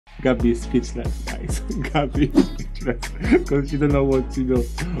Gaby is speechless, guys. Gaby is speechless because she don't know what to do.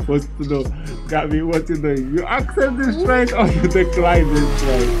 Gaby, what you doing? You accept this trade or you decline this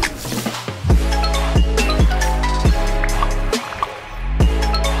trade?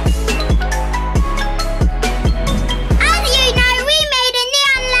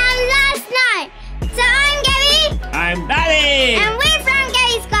 I'm Daddy! And we're from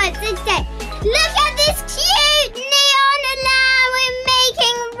Gaby Squad today. Look at this cute neon alarm we're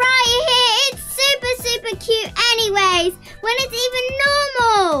making right here. It's super cute anyways, when it's even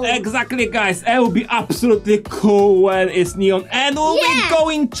normal. Exactly, guys. It will be absolutely cool when it's neon. And we'll be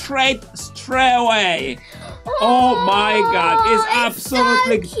going straight away. Oh my god, it's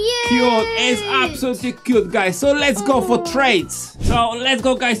absolutely so cute. It's absolutely cute, guys. So let's go for trades. So let's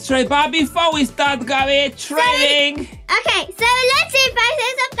go, guys, trade. But before we start, Gaby, trading. Okay, so let's do 5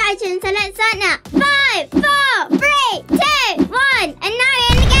 seconds of guidance. So let's start now. 5, 4, 3, 2, 1. And now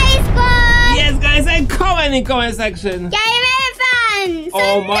you're in the Gaby Squad. Yes, guys, and comment in the comment section. Gaby fans.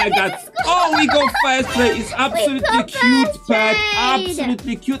 Oh my god. Oh, we got first trade. It's absolutely cute, pet.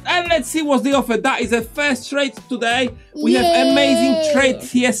 Absolutely cute. And let's see what's the offer. That is a first trade today. We have amazing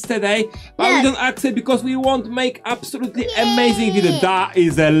trades yesterday, but we don't accept because we won't make absolutely amazing video. That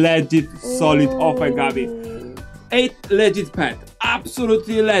is a legit solid offer, Gaby. 8 legit pet.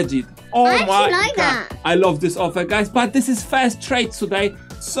 Absolutely legit. Oh my god. That. I love this offer, guys, but this is first trade today,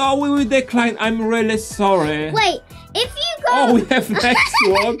 so we will decline. I'm really sorry. Wait, if you go... Oh, we have next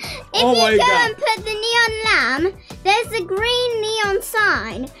one. Oh my god. If you go and put the neon lamp, there's a green neon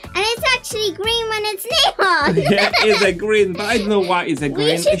sign, and it's actually green when it's neon. Yeah, it's a green, but I don't know why it's a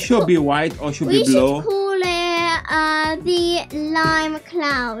green. It should be white or should be blue. We should call it the lime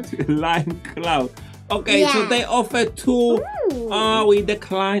cloud. Lime cloud. Okay, so they offer 2. We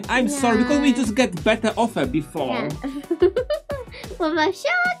decline. I'm sorry because we just get better offer before. With a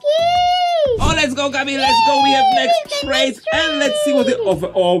sharky. Oh, let's go, Gaby. Let's go. We have next trade, and let's see what they offer.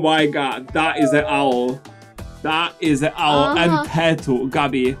 Oh my god, that is an owl. That is an owl and turtle.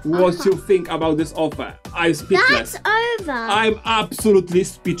 Gaby, what you think about this offer? I'm speechless. That's over. I'm absolutely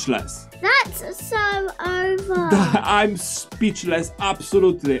speechless. That's so over. I'm speechless,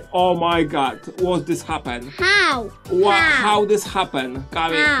 absolutely. Oh my god, what this happen? How? How this happen,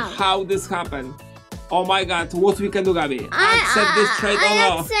 Gaby? How this happen? Oh my god, what we can do, Gaby? Accept this trade or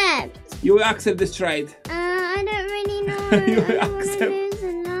no? Accept. You will accept this trade? I don't really know. You will I don't accept. want to lose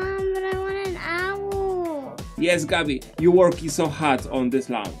an arm, but I want an owl. Yes, Gaby, you're working so hard on this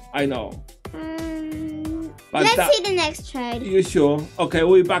lamp. I know. But let's see the next trade. You sure? Okay,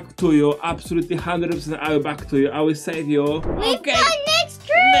 we'll be back to you. Absolutely 100% I will back to you. I will save you. We've got next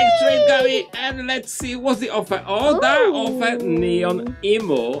trade. Next trade, Gaby. And let's see what's the offer. Oh, that offer neon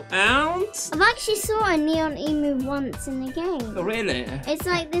emo. And I've actually saw a neon emu once in the game. Really? It's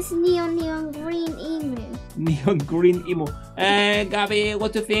like this neon green emu. Neon green emo. Gaby,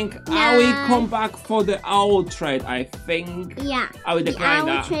 what do you think? I will come back for the owl trade, I think. Yeah. I will decline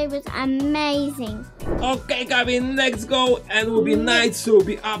the owl trade was amazing. Okay, Gaby, let's go. And it will be nice. It will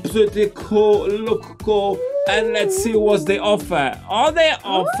be absolutely cool. Look cool. And let's see what's the offer. Oh, they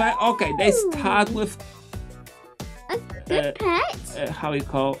offer. Okay, they start with a good pet. How we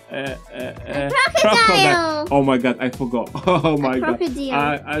call a crocodile. Oh my god, I forgot. Oh my god.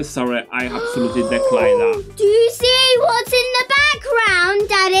 I'm sorry. I absolutely decline that. Do you see what's in the background,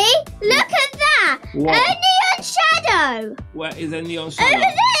 Daddy? Look at that. What? A neon shadow. Where is a neon shadow?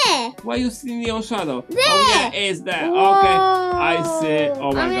 Over there. Where you see neon shadow? There. Oh yeah, it's there. Whoa. Okay, I see.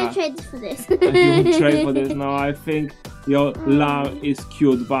 Oh my god. I'm gonna trade for this. You will trade for this? No, I think your lamp is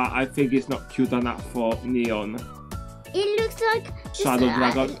cute, but I think it's not cute enough for neon. It looks like Shadow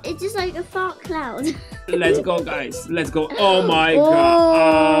dragon. It's just like a fart cloud. Let's go, guys. Let's go. Oh my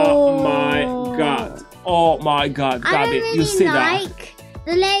god. Oh my god. Oh my god, Gaby. I don't really you see like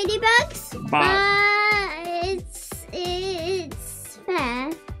the ladybugs, but it's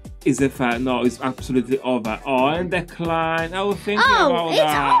fair. Is it fair? No, it's absolutely over. Oh, and decline. I was thinking about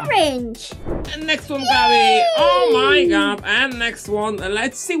that. Oh, it's orange. And next one, Gaby. Oh my god. And next one.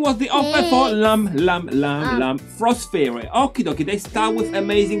 Let's see what the offer for lamb. Frost Fairy. Okie dokie. They start with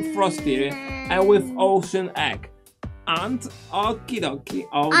amazing Frost Fairy and with Ocean Egg. And okie dokie.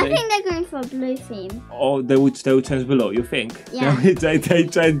 Oh, I think they're going for a blue theme. Oh, they will change below. You think? Yeah. they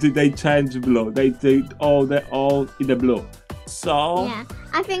change below. They're all in the blue. So yeah,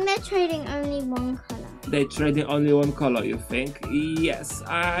 I think they're trading only one color. They're trading only one color, you think? Yes,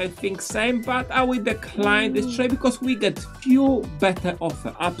 I think same, but I will decline this trade because we get few better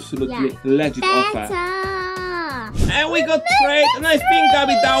offer. Absolutely legit offer. And we got trade, and I think,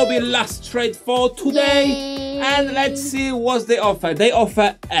 Gaby, that will be last trade for today. And let's see what's the offer. They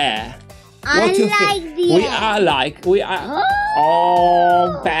offer air. I What do you like think? the We air. are like. We are.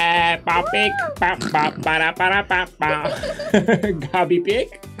 Oh, Peppa Pig. Gabby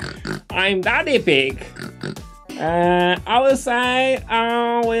Pig. I'm Daddy Pig. I will say.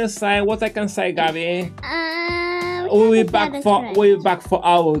 What I can say, Gabby. We'll be back for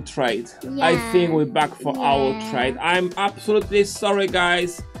our trade. I think we're back for our trade. I'm absolutely sorry,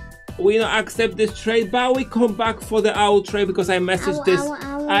 guys. We don't accept this trade, but we come back for the owl trade because I messaged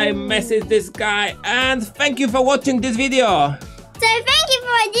this guy. And thank you for watching this video. So thank you for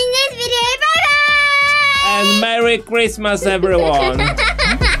watching this video. Bye bye. And Merry Christmas, everyone.